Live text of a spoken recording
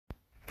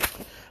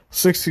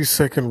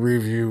60-second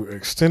review,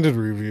 extended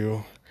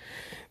review.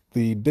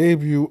 The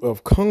debut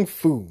of Kung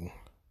Fu,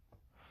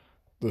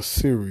 the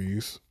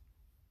series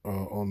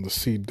on the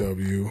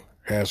CW,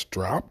 has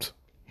dropped.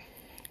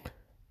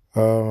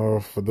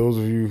 For those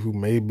of you who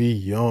may be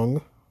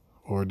young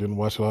or didn't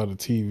watch a lot of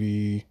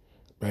TV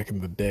back in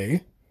the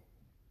day,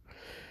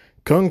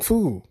 Kung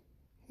Fu,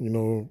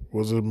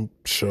 was a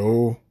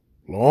show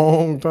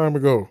long time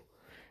ago.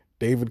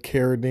 David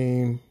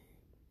Carradine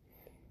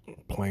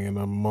playing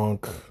a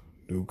monk,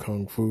 knew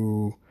Kung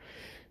Fu.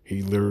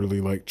 He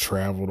literally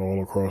traveled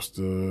all across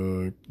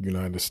the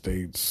United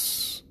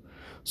States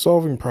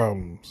solving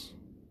problems.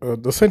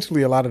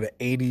 Essentially, a lot of the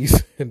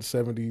 80s and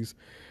 70s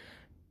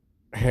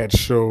had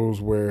shows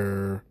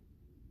where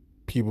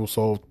people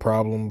solved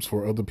problems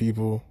for other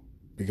people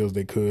because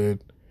they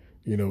could.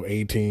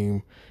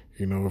 A-Team.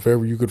 If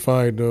ever you could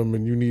find them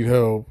and you need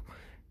help,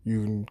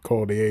 you can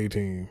call the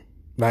A-Team.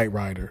 Knight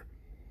Rider.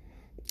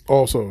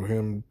 Also,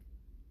 him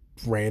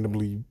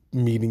randomly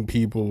meeting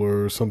people,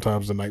 or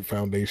sometimes the Knight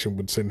Foundation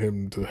would send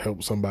him to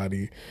help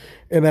somebody.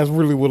 And that's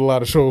really what a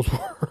lot of shows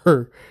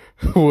were,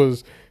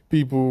 was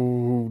people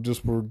who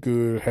just were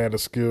good, had a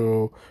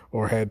skill,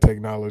 or had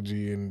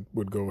technology and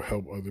would go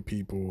help other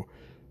people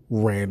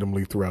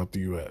randomly throughout the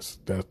U.S.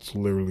 That's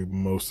literally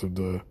most of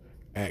the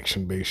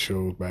action-based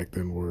shows back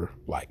then were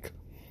like.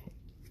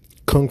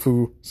 Kung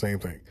Fu, same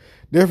thing.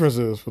 Difference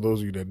is, for those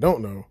of you that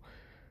don't know,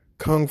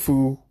 Kung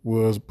Fu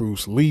was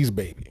Bruce Lee's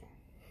baby.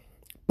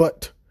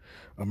 But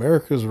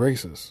America's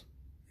racist,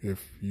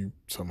 if you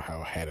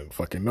somehow hadn't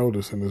fucking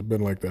noticed, and it's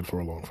been like that for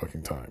a long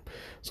fucking time.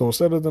 So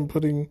instead of them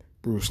putting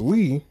Bruce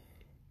Lee,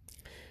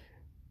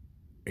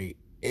 a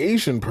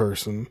Asian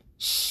person,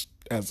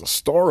 as a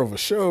star of a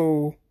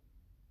show,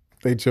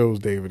 they chose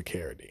David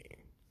Carradine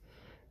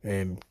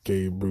and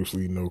gave Bruce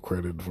Lee no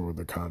credit for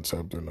the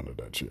concept or none of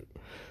that shit.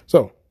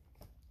 So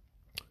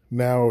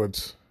now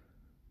it's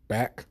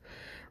back,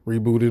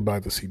 rebooted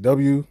by the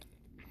CW,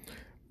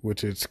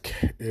 which its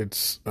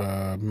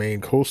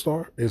main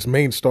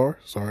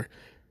star,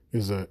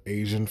 is an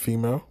Asian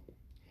female.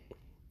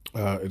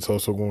 It's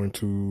also going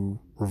to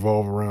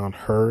revolve around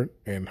her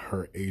and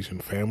her Asian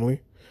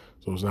family.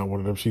 So it's not one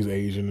of them, she's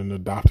Asian and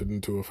adopted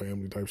into a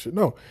family type shit.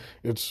 No,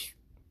 it's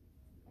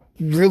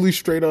really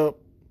straight up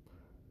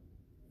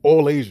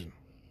all Asian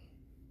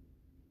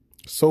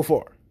so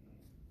far.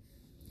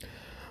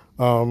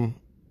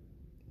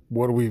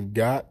 What we've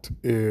got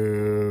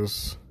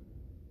is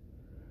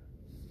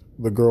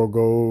the girl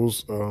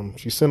goes,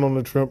 she's sent on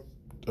a trip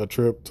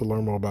to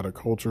learn more about her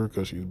culture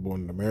because she's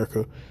born in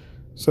America.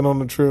 Sent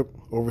on a trip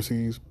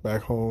overseas,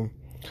 back home,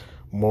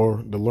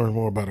 to learn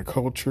more about her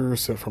culture,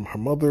 sent from her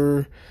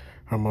mother.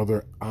 Her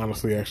mother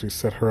honestly actually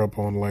set her up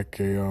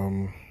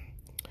on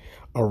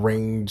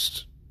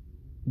arranged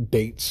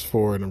dates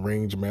for an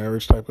arranged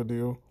marriage type of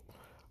deal.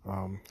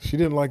 She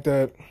didn't like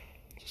that.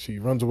 She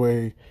runs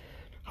away,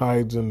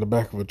 hides in the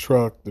back of a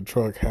truck. The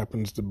truck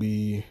happens to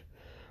be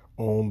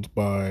owned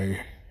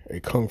by a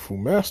Kung Fu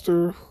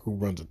master who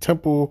runs a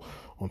temple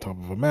on top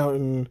of a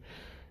mountain.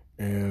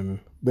 And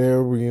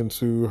there we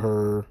into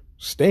her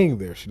staying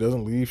there. She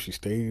doesn't leave. She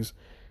stays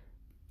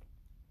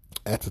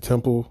at the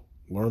temple,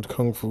 learns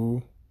Kung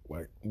Fu,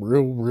 like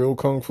real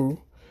Kung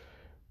Fu.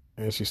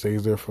 And she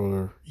stays there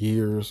for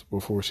years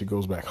before she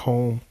goes back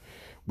home,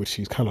 which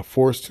she's kind of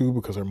forced to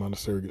because her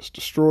monastery gets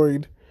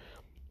destroyed.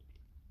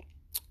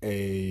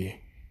 A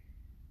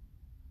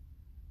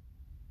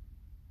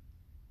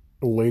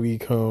lady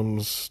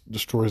comes,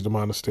 destroys the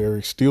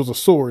monastery, steals a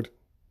sword,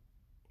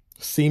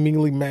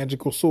 seemingly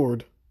magical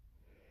sword,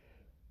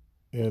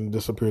 and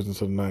disappears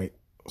into the night.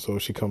 So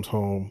she comes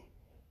home,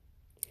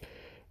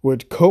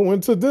 which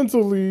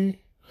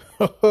coincidentally,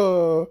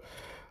 the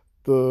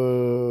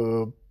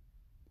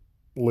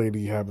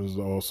lady happens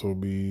to also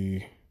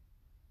be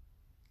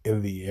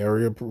in the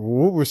area.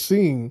 What we're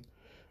seeing,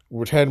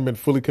 which hadn't been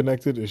fully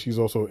connected, is she's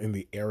also in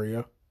the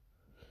area,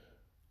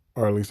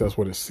 or at least that's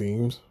what it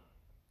seems.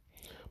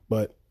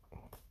 But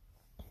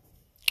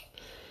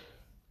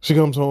she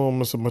comes home,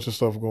 there's a bunch of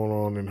stuff going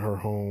on in her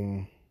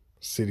home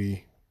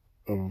city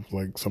of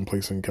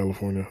someplace in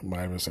California.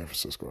 Might have been San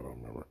Francisco, I don't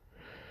remember.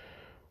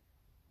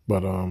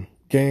 But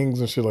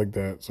gangs and shit like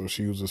that. So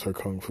she uses her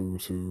Kung Fu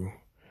to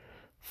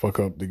fuck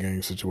up the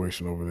gang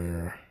situation over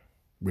there,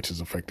 which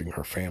is affecting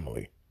her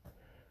family.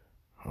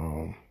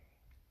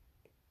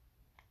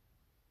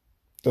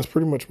 That's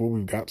pretty much what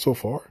we've got so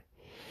far.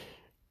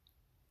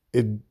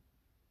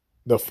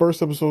 The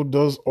first episode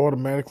does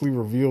automatically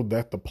reveal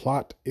that the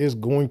plot is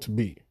going to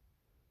be,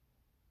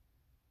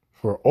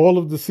 for all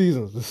of the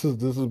seasons, this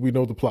is we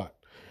know the plot.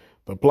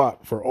 The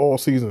plot for all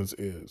seasons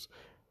is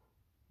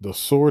the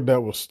sword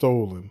that was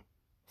stolen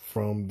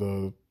from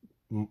the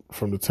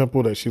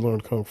temple that she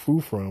learned Kung Fu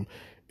from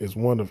is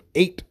one of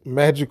 8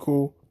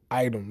 magical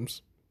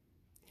items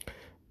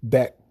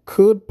that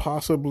could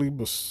possibly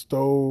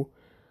bestow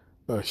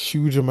a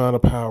huge amount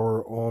of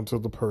power onto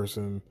the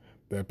person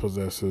that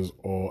possesses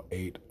all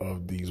 8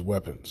 of these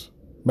weapons.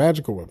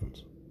 Magical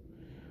weapons.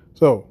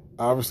 So,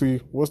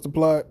 obviously, what's the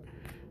plot?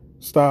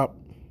 Stop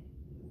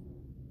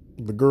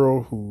the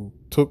girl who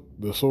took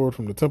the sword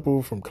from the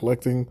temple from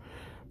collecting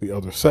the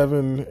other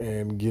 7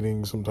 and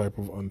getting some type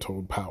of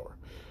untold power.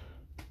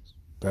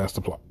 That's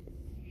the plot.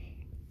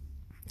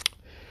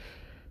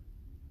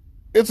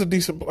 It's a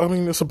decent,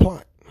 it's a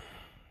plot.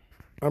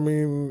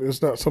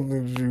 It's not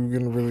something that you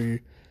can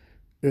really,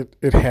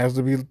 it has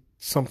to be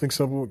something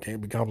simple. It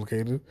can't be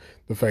complicated.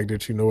 The fact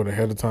that you know it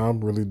ahead of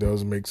time really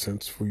does make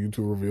sense for you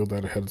to reveal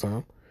that ahead of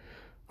time.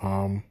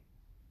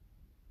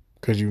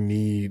 Because you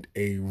need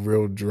a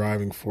real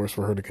driving force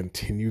for her to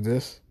continue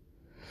this.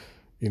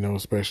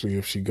 Especially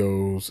if she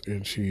goes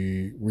and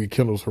she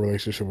rekindles her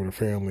relationship with her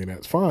family,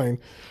 that's fine.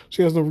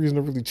 She has no reason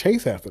to really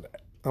chase after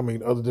that.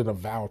 Other than a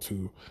vow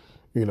to,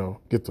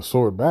 get the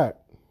sword back.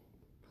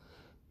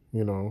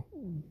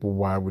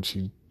 Why would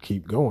she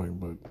keep going?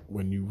 But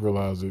when you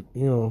realize it,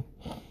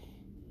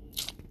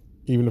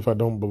 even if I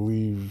don't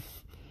believe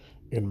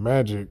in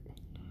magic,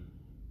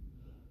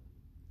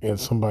 and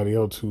somebody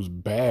else who's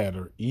bad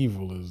or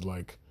evil is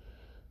like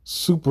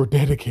super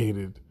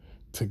dedicated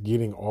to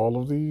getting all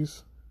of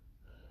these,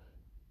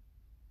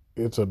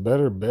 it's a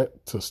better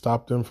bet to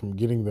stop them from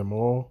getting them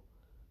all,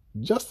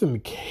 just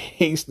in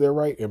case they're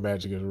right and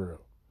magic is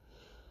real.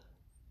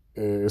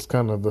 It's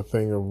kind of the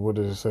thing of, what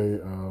did it say?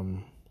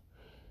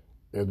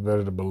 It's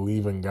better to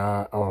believe in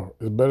God, or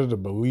it's better to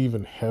believe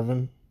in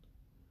heaven,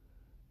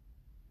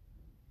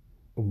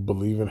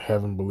 believe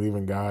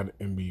in God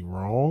and be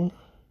wrong,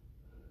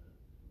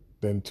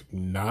 than to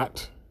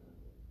not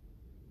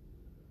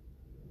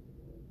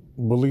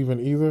believe in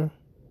either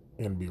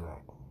and be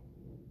wrong.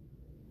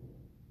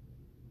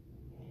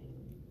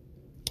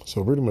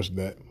 So pretty much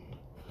that.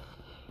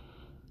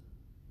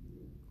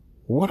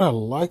 What I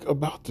like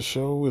about the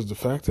show is the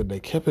fact that they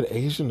kept it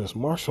Asian. It's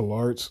martial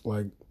arts.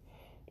 Like,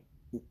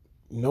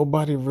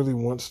 nobody really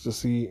wants to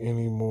see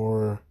any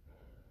more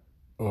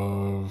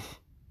of,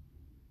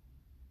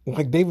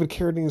 like, David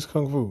Carradine's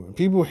Kung Fu.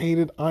 People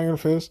hated Iron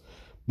Fist,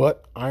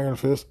 but Iron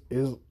Fist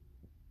is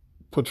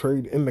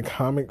portrayed in the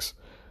comics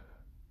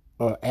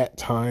at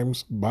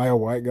times by a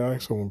white guy.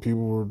 So when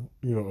people were,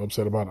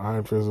 upset about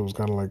Iron Fist, it was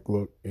kind of like,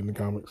 look, in the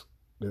comics,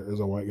 there is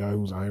a white guy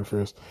who's Iron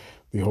Fist.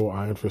 The whole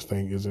Iron Fist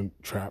thing isn't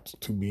trapped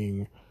to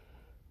being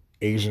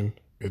Asian.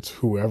 It's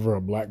whoever,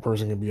 a black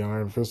person can be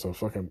Iron Fist, a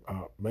fucking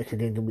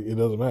Mexican can be, it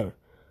doesn't matter.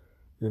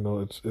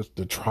 It's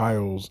the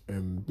trials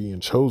and being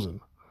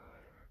chosen.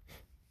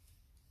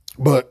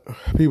 But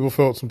people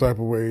felt some type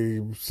of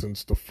way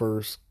since the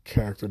first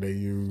character they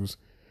use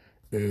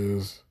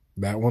is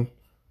that one.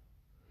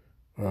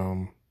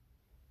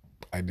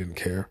 I didn't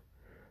care.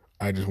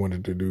 I just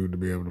wanted the dude to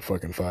be able to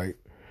fucking fight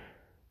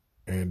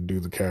and do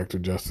the character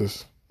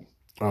justice.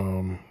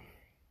 I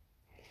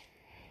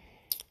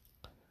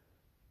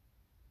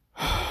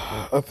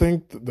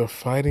think the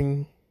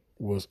fighting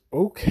was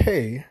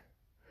okay.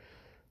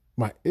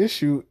 My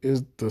issue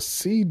is the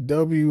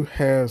CW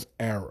has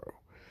Arrow.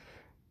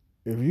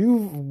 If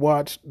you've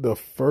watched the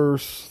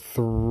first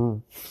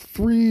 4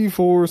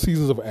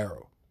 seasons of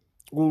Arrow,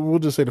 we'll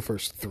just say the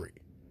first 3.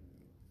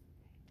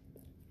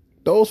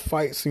 Those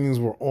fight scenes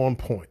were on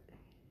point.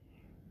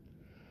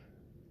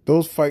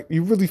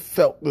 You really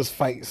felt those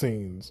fight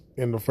scenes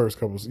in the first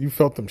couple. You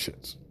felt them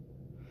shits.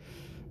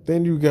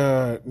 Then you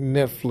got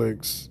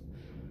Netflix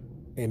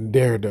and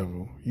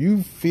Daredevil.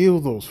 You feel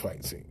those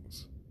fight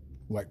scenes.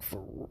 Like,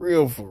 for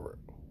real.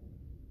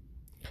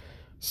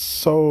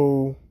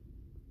 So,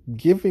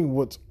 giving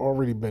what's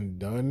already been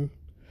done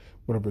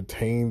when it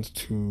pertains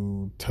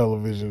to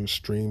television,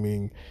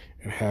 streaming,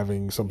 and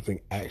having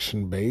something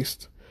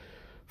action-based,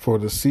 for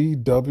the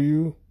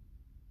CW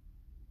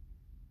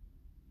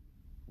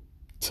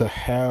to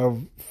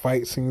have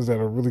fight scenes that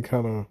are really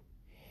kind of,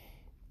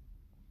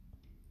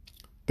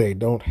 they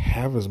don't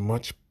have as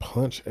much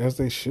punch as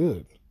they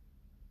should.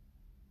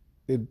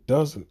 It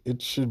doesn't.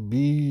 It should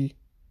be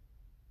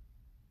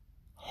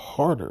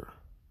harder.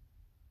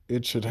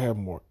 It should have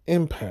more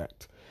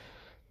impact.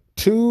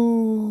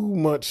 Too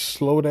much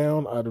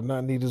slowdown. I do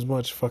not need as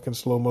much fucking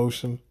slow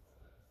motion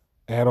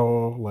at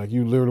all. Like,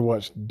 you literally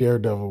watch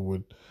Daredevil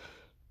with,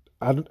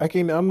 I'm not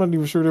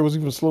even sure there was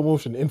even slow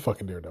motion in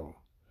fucking Daredevil.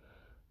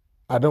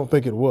 I don't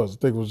think it was. I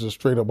think it was just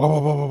straight up blah,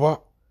 blah, blah, blah, blah.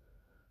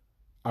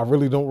 I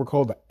really don't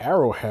recall the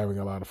Arrow having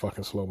a lot of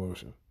fucking slow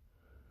motion.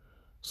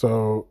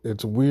 So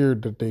it's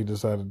weird that they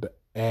decided to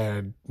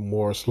add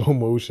more slow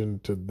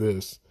motion to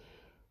this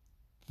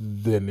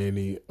than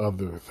any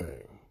other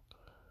thing.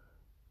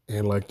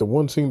 And like, the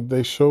one scene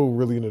they show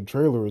really in the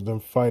trailer is her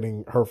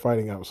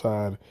fighting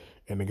outside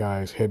and the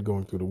guy's head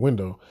going through the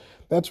window.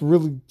 That's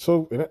really,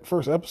 so in that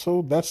first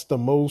episode, that's the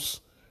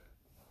most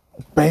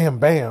bam,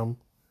 bam.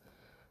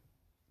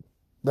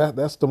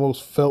 That's the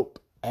most felt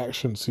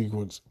action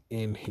sequence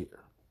in here.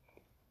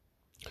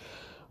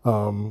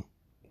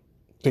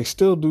 They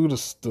still do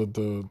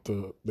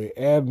they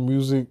add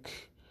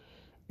music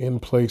in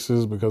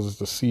places because it's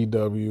the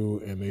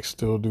CW, and they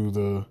still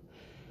do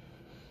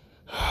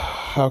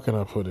how can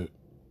I put it?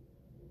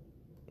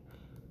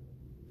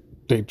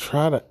 They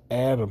try to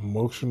add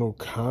emotional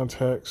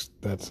context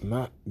that's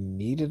not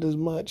needed as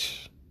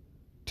much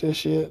to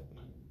shit.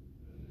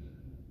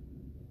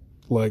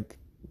 Like,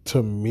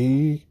 to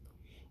me,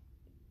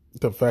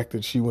 the fact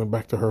that she went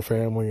back to her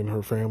family and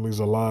her family's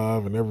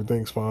alive and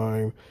everything's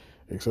fine,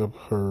 except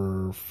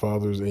her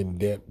father's in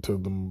debt to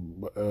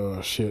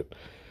the shit.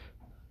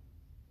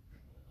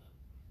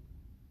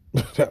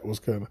 That was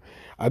kind of.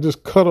 I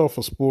just cut off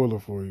a spoiler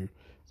for you,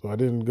 so I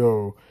didn't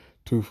go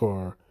too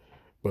far,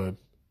 but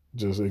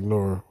just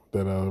ignore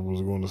that I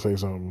was going to say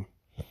something.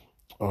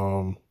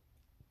 Um,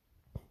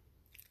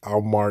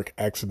 I'll mark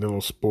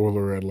accidental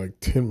spoiler at like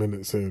 10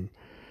 minutes in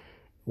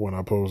when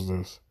I post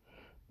this.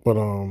 But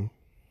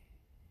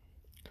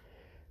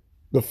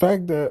the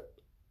fact that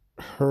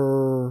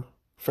her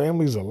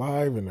family's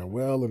alive and they're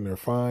well and they're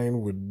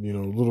fine with,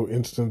 little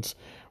instance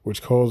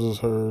which causes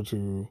her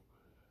to,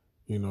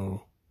 you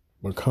know,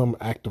 become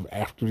active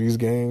after these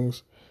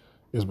gangs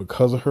is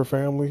because of her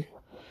family.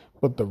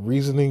 But the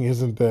reasoning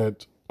isn't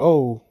that,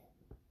 oh,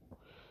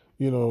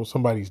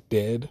 somebody's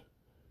dead.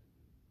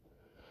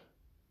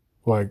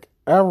 Like,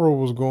 Arrow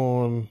was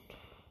gone,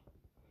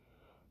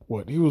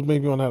 what? He was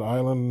maybe on that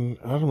island.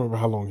 I don't remember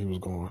how long he was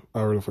gone. I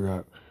already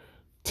forgot.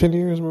 10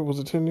 years? Was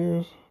it 10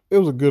 years? It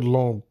was a good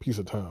long piece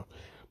of time.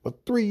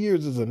 But 3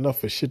 years is enough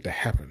for shit to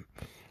happen.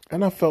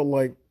 And I felt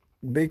like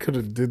they could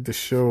have did the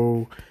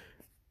show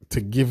to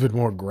give it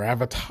more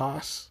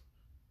gravitas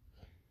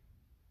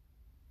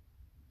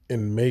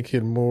and make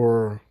it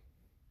more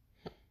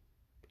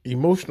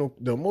emotional.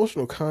 The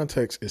emotional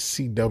context is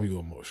CW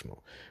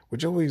emotional,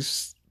 which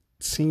always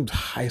seems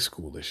high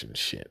schoolish and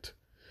shit.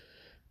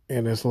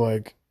 And it's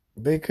like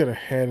they could have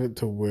had it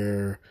to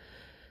where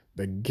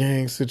the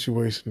gang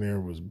situation there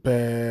was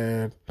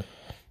bad.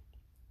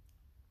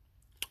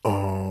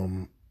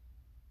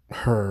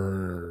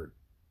 Her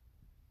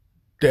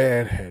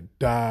dad had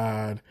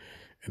died,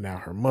 and now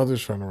her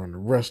mother's trying to run the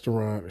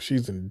restaurant, and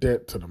she's in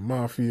debt to the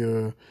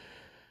mafia,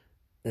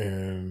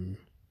 and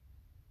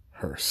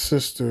her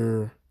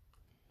sister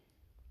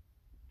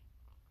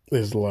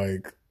is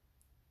like,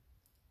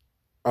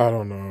 I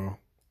don't know,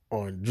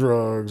 on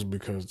drugs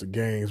because the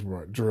gangs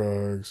brought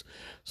drugs.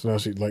 So now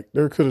she like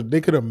they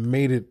could have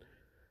made it,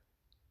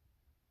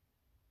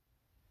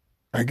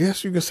 I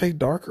guess you could say,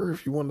 darker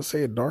if you want to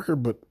say it darker,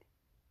 but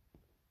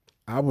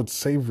I would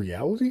say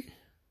reality.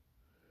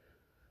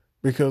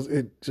 Because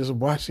it just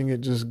watching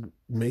it just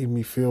made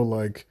me feel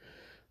like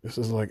this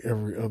is like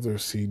every other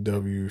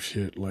CW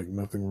shit, like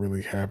nothing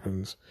really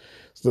happens.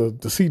 So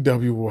the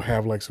CW will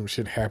have like some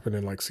shit happen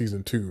in like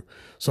season 2.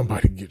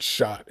 Somebody gets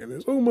shot and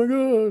it's, oh my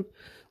God.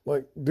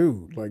 Like,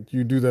 dude, like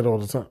you do that all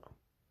the time.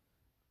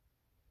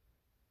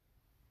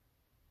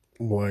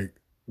 Like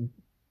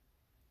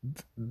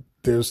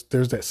there's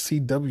that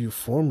CW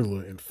formula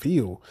and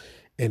feel,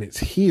 and it's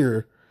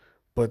here,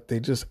 but they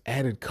just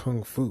added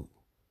kung fu.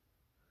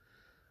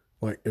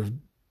 Like, if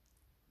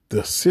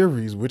the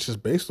series, which is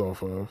based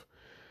off of,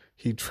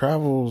 he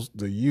travels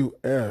the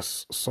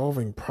U.S.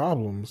 solving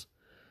problems,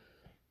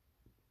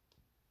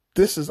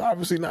 this is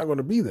obviously not going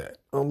to be that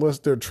unless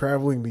they're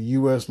traveling the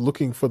U.S.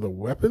 looking for the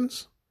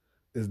weapons.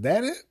 Is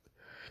that it?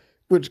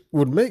 Which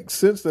would make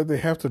sense that they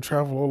have to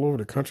travel all over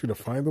the country to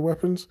find the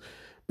weapons,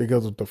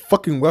 because if the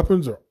fucking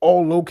weapons are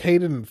all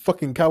located in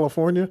fucking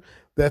California,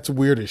 that's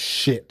weird as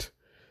shit.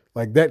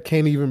 Like, that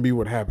can't even be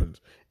what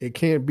happens. It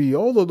can't be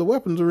all of the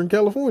weapons are in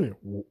California.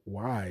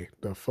 Why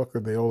the fuck are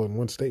they all in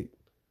one state?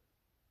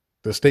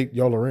 The state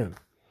y'all are in.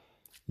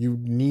 You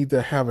need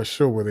to have a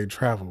show where they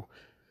travel,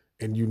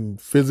 and you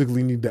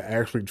physically need to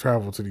actually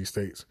travel to these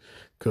states.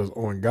 Because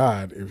on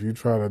God, if you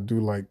try to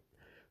do like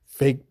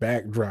fake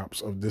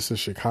backdrops of this is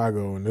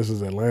Chicago and this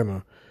is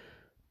Atlanta,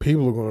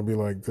 people are going to be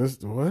like, this,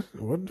 what?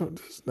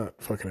 This is not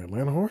fucking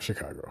Atlanta or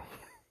Chicago.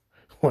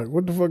 Like,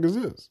 what the fuck is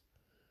this?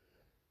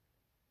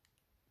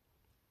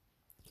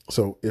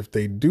 So if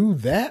they do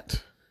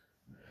that,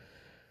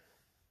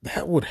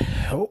 that would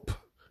help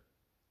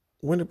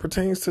when it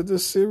pertains to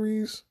this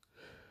series.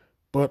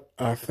 But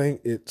I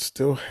think it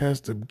still has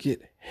to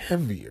get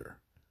heavier,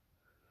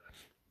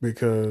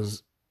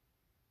 because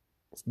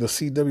the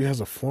CW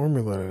has a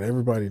formula that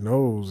everybody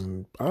knows,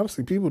 and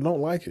honestly, people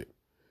don't like it.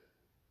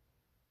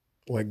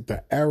 Like,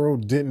 the Arrow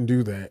didn't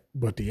do that,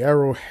 but the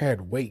Arrow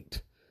had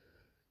weight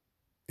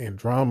and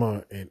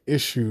drama and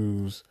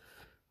issues,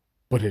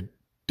 but it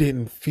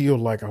didn't feel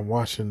like I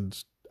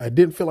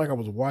didn't feel like I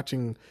was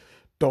watching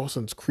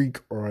Dawson's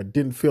Creek, or I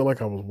didn't feel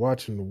like I was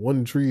watching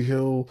One Tree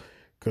Hill,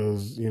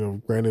 because,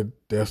 granted,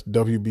 that's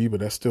WB,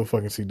 but that's still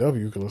fucking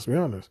CW, because let's be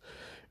honest.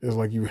 It's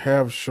like you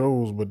have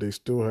shows, but they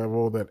still have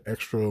all that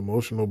extra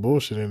emotional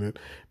bullshit in it.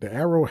 The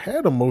Arrow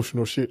had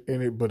emotional shit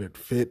in it, but it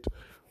fit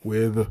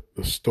with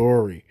the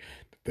story.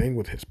 The thing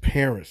with his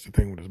parents, the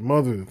thing with his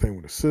mother, the thing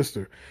with his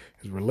sister,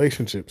 his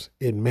relationships,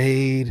 it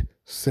made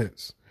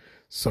sense.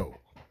 So,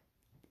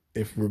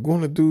 if we're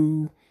going to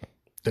do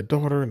the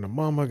daughter and the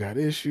mama got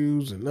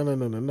issues and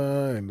and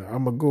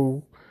I'm going to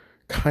go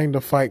kind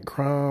of fight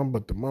crime,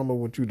 but the mama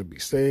wants you to be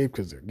safe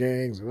because they're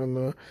gangs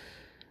and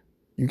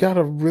you got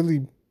to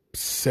really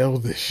sell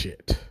this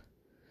shit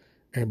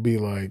and be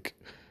like,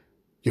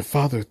 your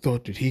father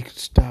thought that he could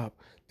stop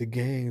the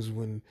gangs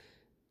when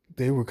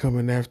they were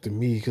coming after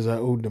me because I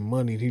owed them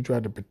money and he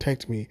tried to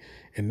protect me,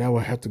 and now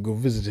I have to go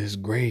visit his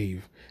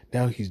grave.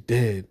 Now he's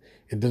dead.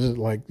 And then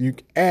like you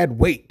add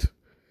weight.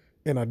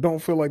 And I don't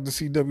feel like the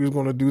CW is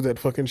going to do that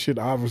fucking shit,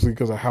 obviously,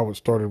 because of how it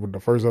started with the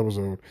first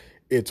episode.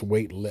 It's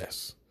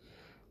weightless.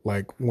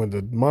 Like when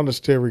the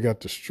monastery got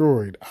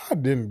destroyed, I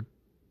didn't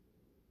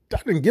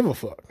give a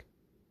fuck.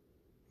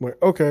 Like,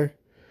 okay,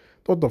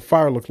 thought the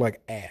fire looked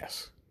like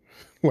ass.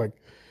 Like,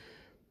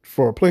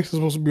 for a place that's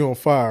supposed to be on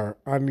fire,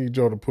 I need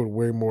y'all to put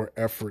way more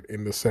effort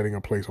into setting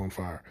a place on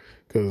fire.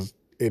 Because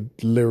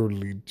it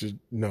literally just,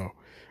 no.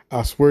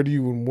 I swear to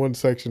you, in one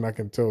section, I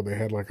can tell they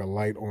had like a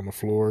light on the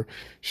floor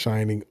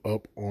shining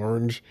up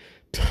orange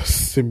to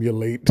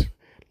simulate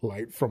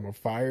light from a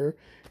fire.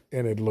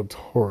 And it looked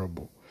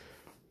horrible.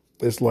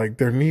 It's like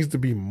there needs to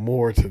be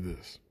more to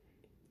this.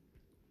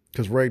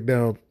 Because right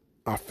now,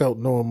 I felt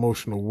no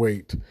emotional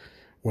weight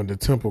when the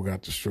temple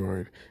got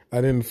destroyed.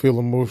 I didn't feel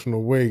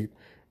emotional weight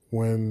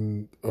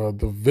when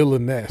the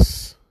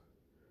villainess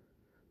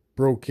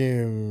broke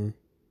in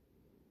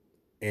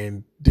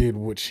and did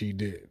what she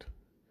did.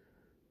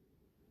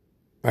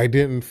 I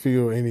didn't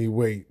feel any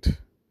weight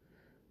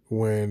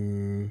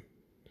when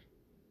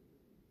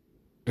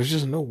there's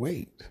just no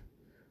weight.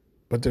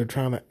 But they're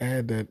trying to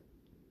add that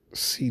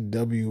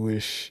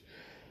CW-ish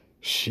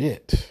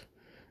shit.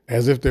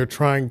 As if they're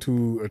trying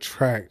to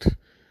attract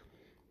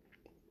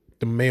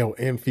the male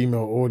and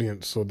female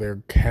audience. So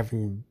they're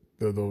having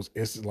those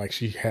instances, like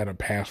she had a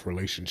past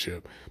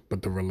relationship,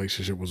 but the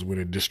relationship was with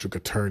a district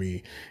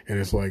attorney. And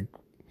it's like,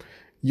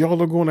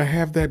 y'all are going to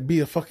have that be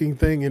a fucking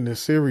thing in this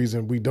series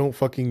and we don't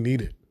fucking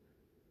need it.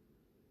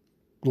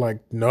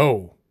 Like,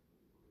 no.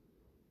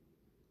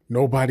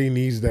 Nobody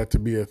needs that to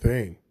be a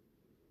thing.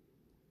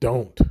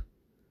 Don't.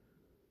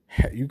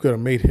 You could have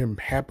made him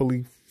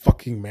happily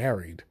fucking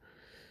married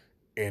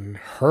and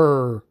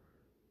her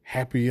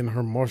happy in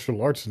her martial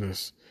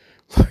artsness,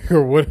 like,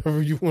 or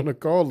whatever you want to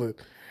call it.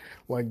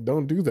 Like,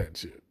 don't do that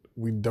shit.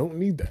 We don't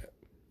need that.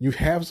 You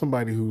have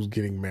somebody who's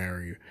getting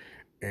married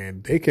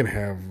and they can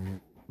have,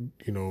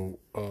 you know,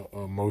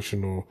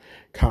 emotional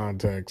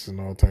contacts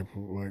and all type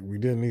of, like, we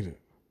didn't need it.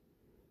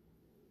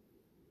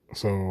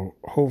 So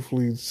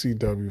hopefully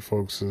CW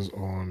focuses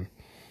on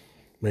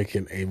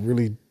making a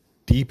really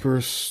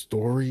deeper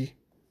story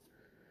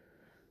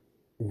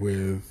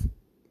with,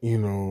 you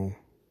know,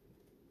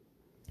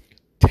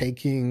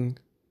 taking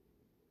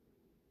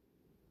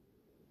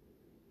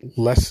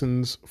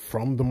lessons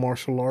from the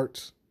martial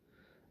arts,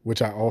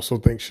 which I also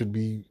think should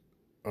be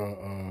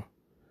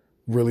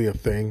really a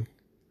thing.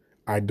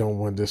 I don't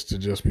want this to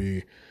just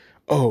be,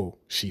 oh,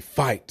 she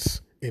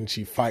fights and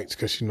she fights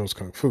because she knows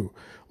Kung Fu.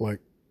 Like,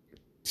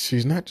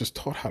 she's not just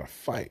taught how to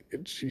fight.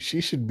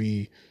 She should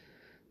be,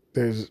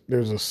 there's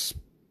a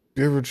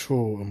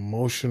spiritual,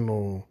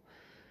 emotional,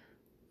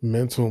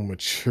 mental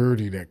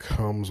maturity that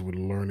comes with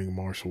learning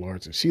martial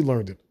arts. And she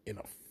learned it in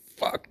a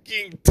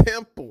fucking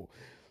temple.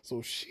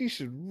 So she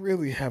should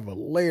really have a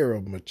layer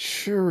of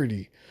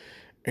maturity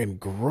and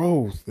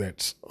growth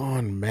that's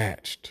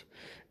unmatched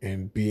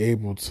and be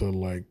able to,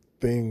 like,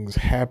 things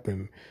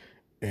happen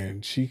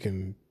and she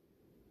can,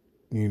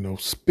 you know,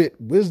 spit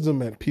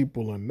wisdom at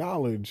people and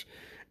knowledge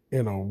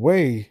in a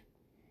way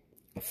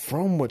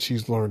from what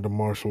she's learned in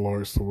martial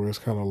arts to where it's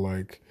kind of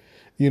like,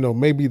 you know,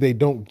 maybe they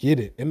don't get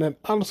it. And that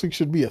honestly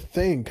should be a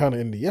thing kind of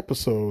in the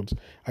episodes.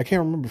 I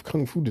can't remember if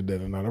Kung Fu did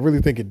that or not. I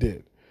really think it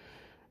did.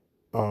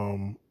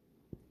 And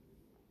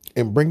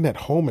bring that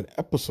home in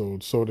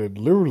episodes so that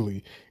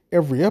literally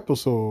every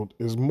episode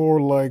is more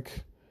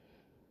like,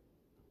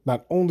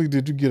 not only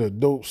did you get a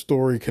dope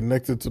story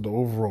connected to the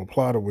overall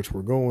plot of which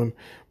we're going,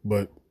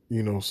 but,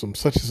 you know, some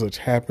such and such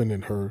happened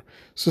and her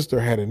sister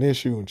had an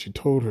issue and she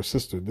told her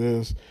sister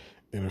this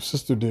and her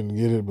sister didn't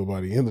get it, but by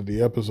the end of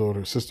the episode,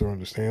 her sister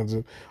understands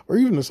it. Or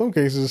even in some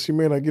cases, she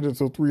may not get it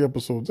till 3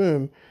 episodes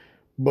in,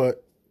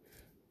 but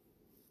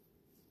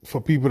for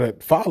people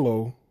that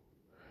follow,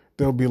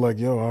 they'll be like,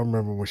 yo, I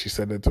remember when she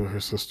said that to her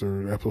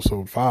sister in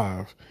episode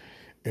 5,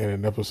 and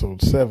in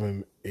episode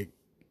 7,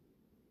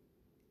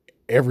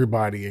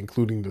 everybody,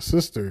 including the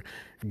sister,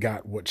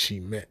 got what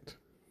she meant.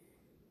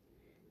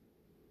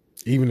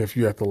 Even if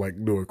you have to,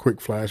 like, do a quick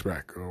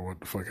flashback or what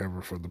the fuck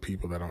ever for the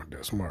people that aren't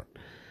that smart.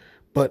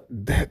 But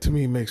that to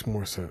me makes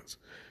more sense.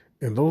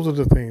 And those are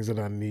the things that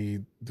I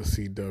need the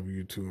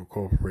CW to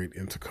incorporate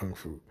into Kung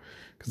Fu.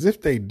 Because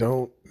if they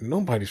don't,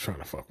 nobody's trying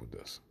to fuck with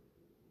this.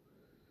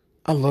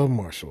 I love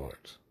martial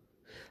arts.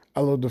 I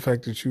love the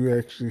fact that you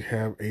actually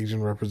have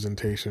Asian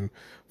representation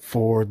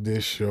for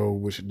this show,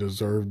 which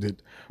deserved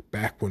it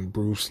back when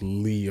Bruce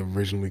Lee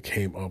originally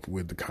came up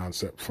with the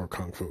concept for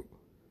Kung Fu.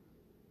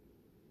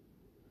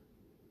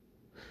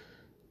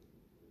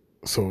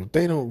 So if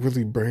they don't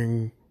really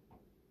bring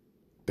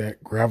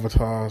that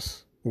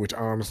gravitas, which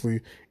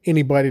honestly,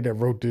 anybody that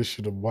wrote this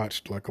should have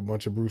watched like a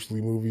bunch of Bruce Lee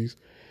movies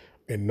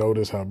and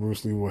notice how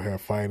Bruce Lee will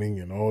have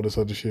fighting and all this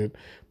other shit,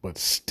 but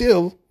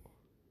still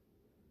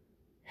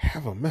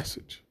have a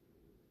message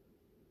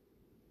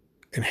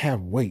and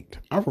have weight.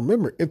 I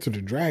remember Enter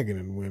the Dragon,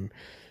 and when,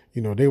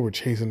 you know, they were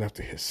chasing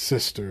after his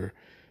sister,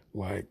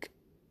 Like,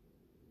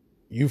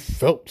 you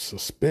felt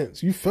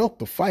suspense. You felt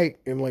the fight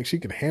and like she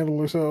could handle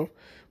herself,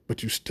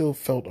 but you still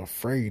felt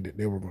afraid that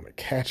they were going to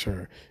catch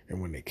her.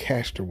 And when they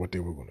catched her, what they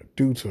were going to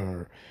do to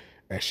her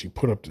as she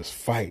put up this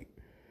fight.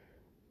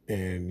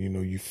 And, you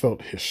know, you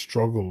felt his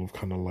struggle of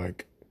kind of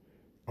like,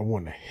 I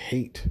want to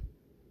hate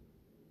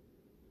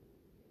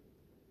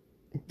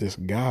this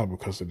guy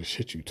because of the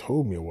shit you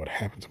told me or what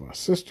happened to my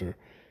sister,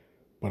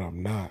 but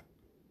I'm not,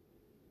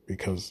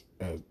 because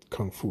as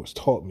Kung Fu has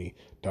taught me,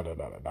 da da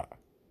da da da.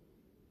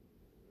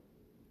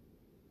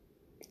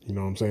 You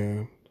know what I'm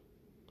saying?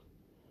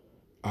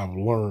 I've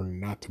learned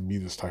not to be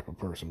this type of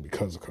person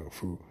because of Kung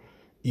Fu,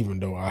 even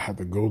though I had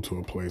to go to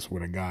a place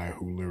with a guy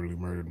who literally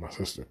murdered my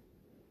sister.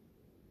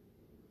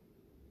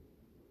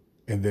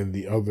 And then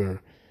the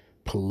other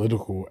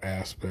political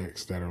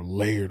aspects that are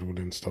layered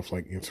within stuff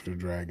like Enter the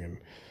Dragon,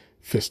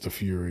 Fist of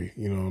Fury,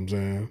 you know what I'm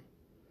saying?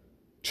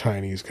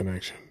 Chinese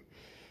connection.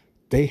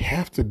 They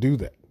have to do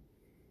that.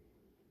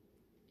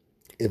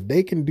 If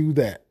they can do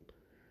that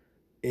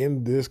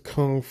in this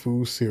Kung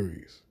Fu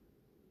series,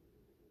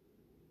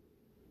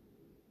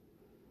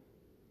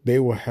 they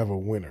will have a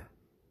winner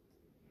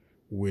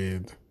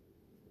with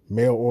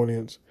male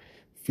audience,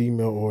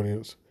 female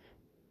audience,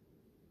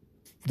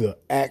 the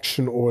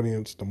action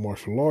audience, the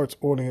martial arts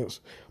audience.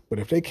 But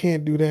if they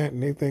can't do that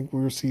and they think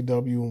we're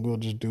CW and we'll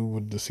just do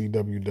what the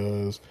CW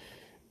does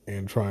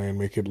and try and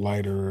make it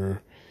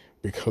lighter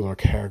because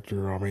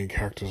our main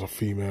characters are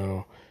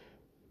female,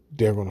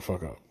 they're going to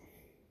fuck up.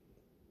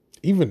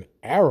 Even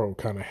Arrow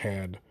kind of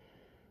had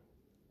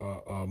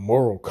a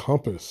moral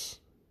compass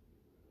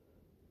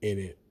in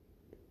it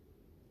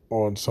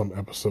on some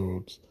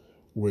episodes,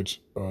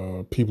 which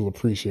people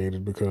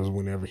appreciated because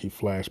whenever he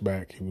flashed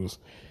back, he was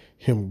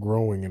him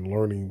growing and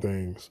learning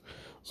things.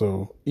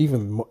 So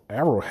even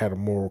Arrow had a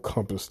moral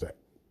compass that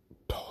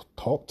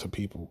talked to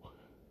people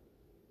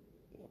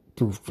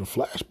through the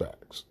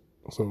flashbacks.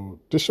 So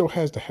this show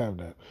has to have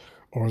that,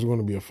 or it's going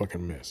to be a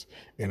fucking miss.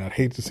 And I'd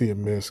hate to see it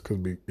miss, because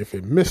if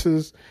it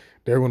misses,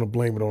 they're going to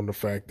blame it on the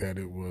fact that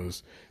it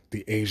was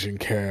the Asian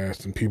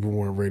cast and people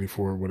weren't ready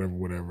for it,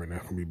 whatever, and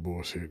that's going to be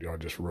bullshit. Y'all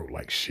just wrote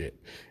like shit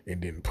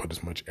and didn't put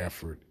as much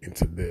effort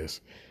into this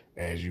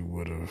as you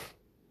would have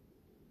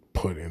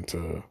put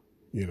into,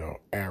 you know,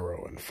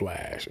 Arrow and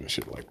Flash and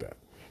shit like that.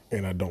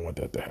 And I don't want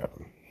that to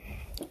happen.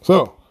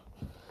 So,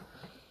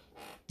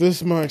 this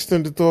is my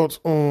extended thoughts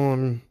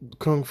on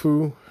Kung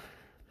Fu.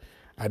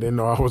 I didn't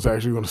know I was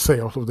actually going to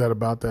say all of that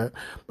about that,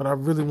 but I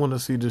really want to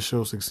see this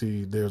show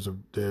succeed.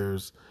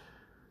 There's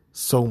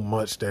so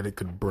much that it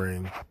could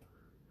bring,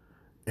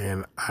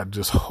 and I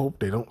just hope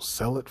they don't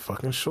sell it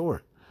fucking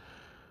short.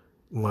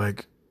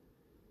 Like,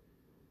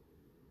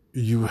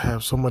 you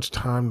have so much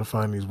time to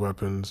find these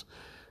weapons,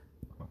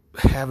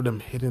 have them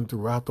hidden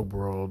throughout the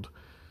world,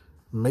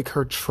 make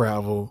her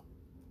travel,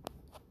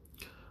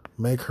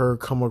 make her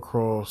come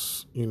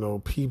across, you know,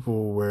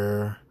 people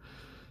where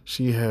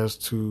she has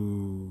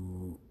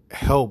to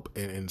help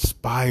and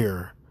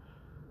inspire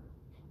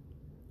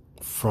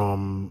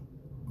from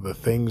the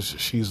things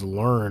she's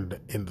learned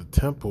in the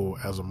temple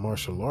as a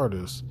martial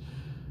artist,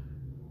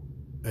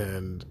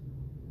 and,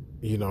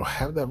 you know,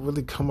 have that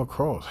really come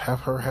across.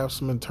 Have her have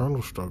some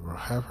internal struggle.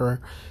 Have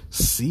her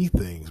see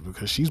things,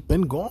 because she's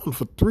been gone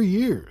for 3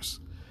 years.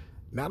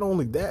 Not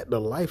only that, the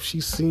life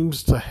she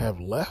seems to have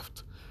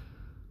left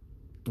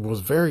was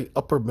very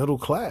upper middle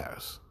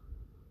class.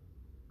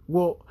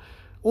 Well,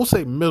 we'll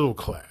say middle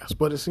class,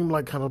 but it seemed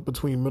like kind of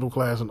between middle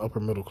class and upper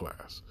middle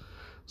class.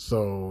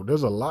 So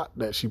there's a lot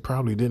that she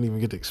probably didn't even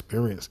get to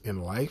experience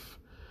in life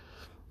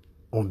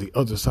on the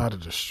other side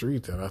of the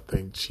street that I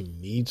think she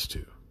needs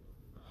to.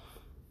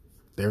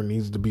 There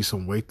needs to be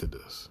some weight to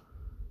this.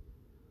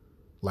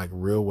 Like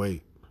real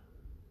weight.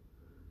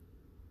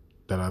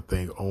 That I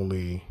think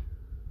only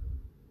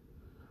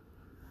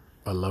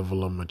a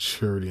level of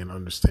maturity and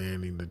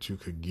understanding that you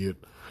could get,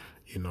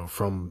 you know,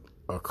 from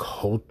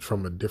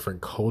a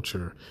different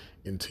culture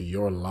into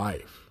your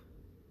life.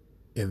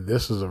 And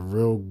this is a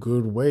real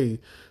good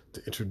way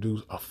to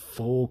introduce a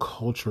full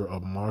culture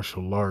of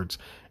martial arts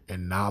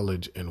and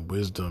knowledge and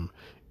wisdom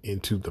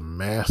into the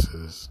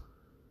masses,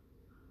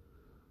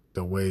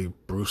 the way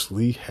Bruce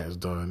Lee has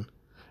done.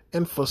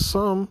 And for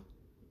some,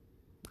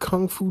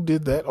 Kung Fu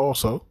did that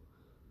also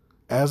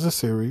as a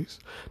series.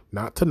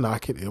 Not to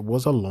knock it, it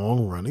was a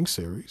long-running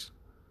series.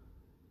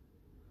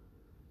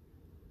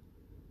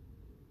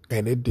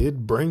 And it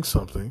did bring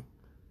something.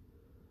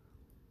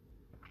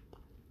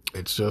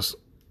 It's just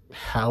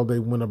how they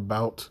went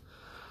about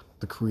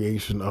the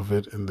creation of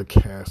it and the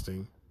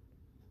casting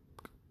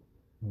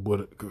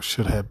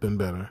should have been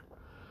better.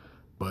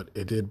 But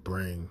it did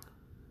bring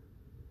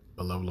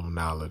a level of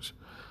knowledge,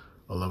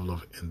 a level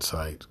of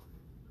insight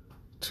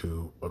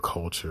to a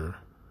culture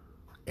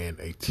and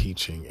a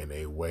teaching and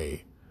a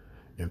way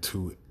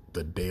into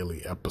the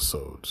daily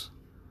episodes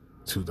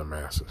to the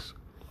masses.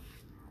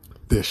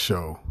 This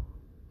show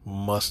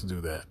must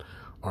do that,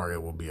 or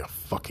it will be a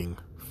fucking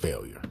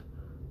failure.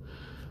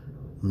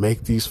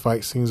 Make these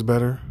fight scenes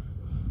better.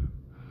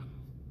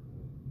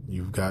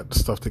 You've got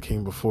stuff that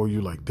came before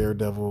you, like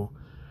Daredevil,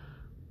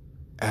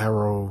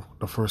 Arrow,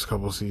 the first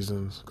couple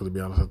seasons. Because to be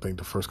honest, I think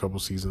the first couple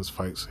seasons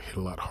fights hit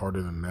a lot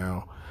harder than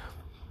now.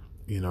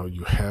 You know,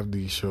 you have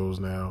these shows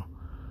now.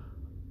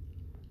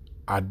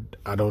 I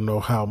don't know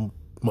how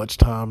much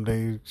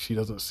time she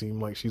doesn't seem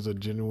like she's a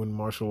genuine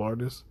martial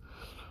artist.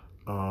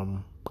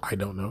 I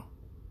don't know.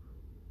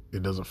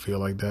 It doesn't feel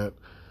like that.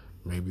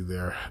 Maybe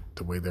the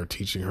way they're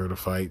teaching her to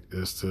fight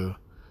is to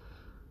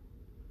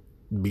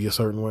be a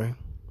certain way.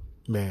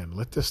 Man,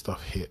 let this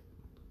stuff hit.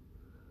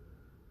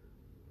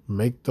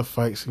 Make the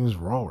fight scenes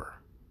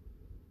rawer.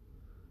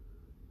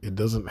 It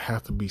doesn't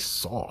have to be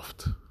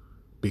soft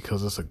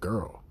because it's a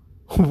girl.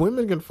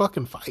 Women can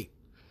fucking fight.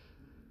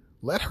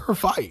 Let her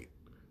fight.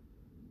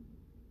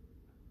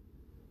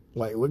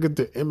 Like, look at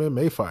the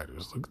MMA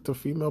fighters. Look at the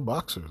female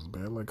boxers,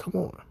 man. Like, come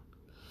on.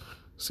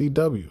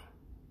 CW.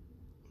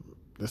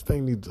 This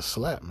thing needs to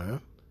slap, man.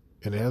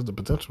 And it has the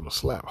potential to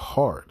slap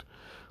hard.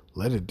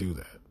 Let it do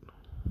that.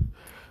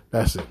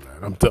 That's it,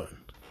 man. I'm done.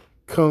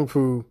 Kung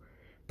Fu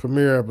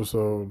premiere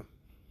episode.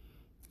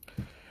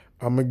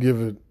 I'm gonna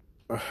give it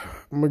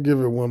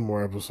one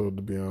more episode,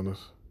 to be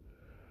honest.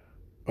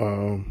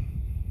 I'm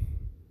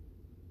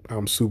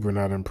super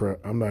not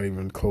impressed. I'm not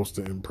even close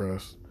to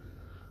impressed.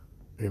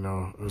 You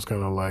know, it's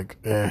kind of like,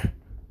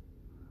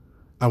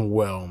 I'm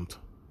whelmed.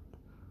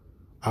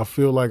 I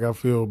feel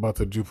about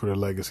the Jupiter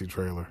Legacy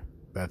trailer.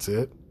 That's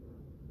it.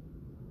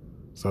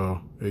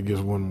 So it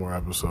gets one more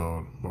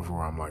episode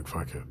before I'm like,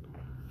 fuck it.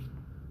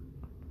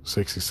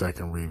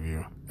 60-second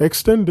review.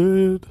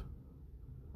 Extended.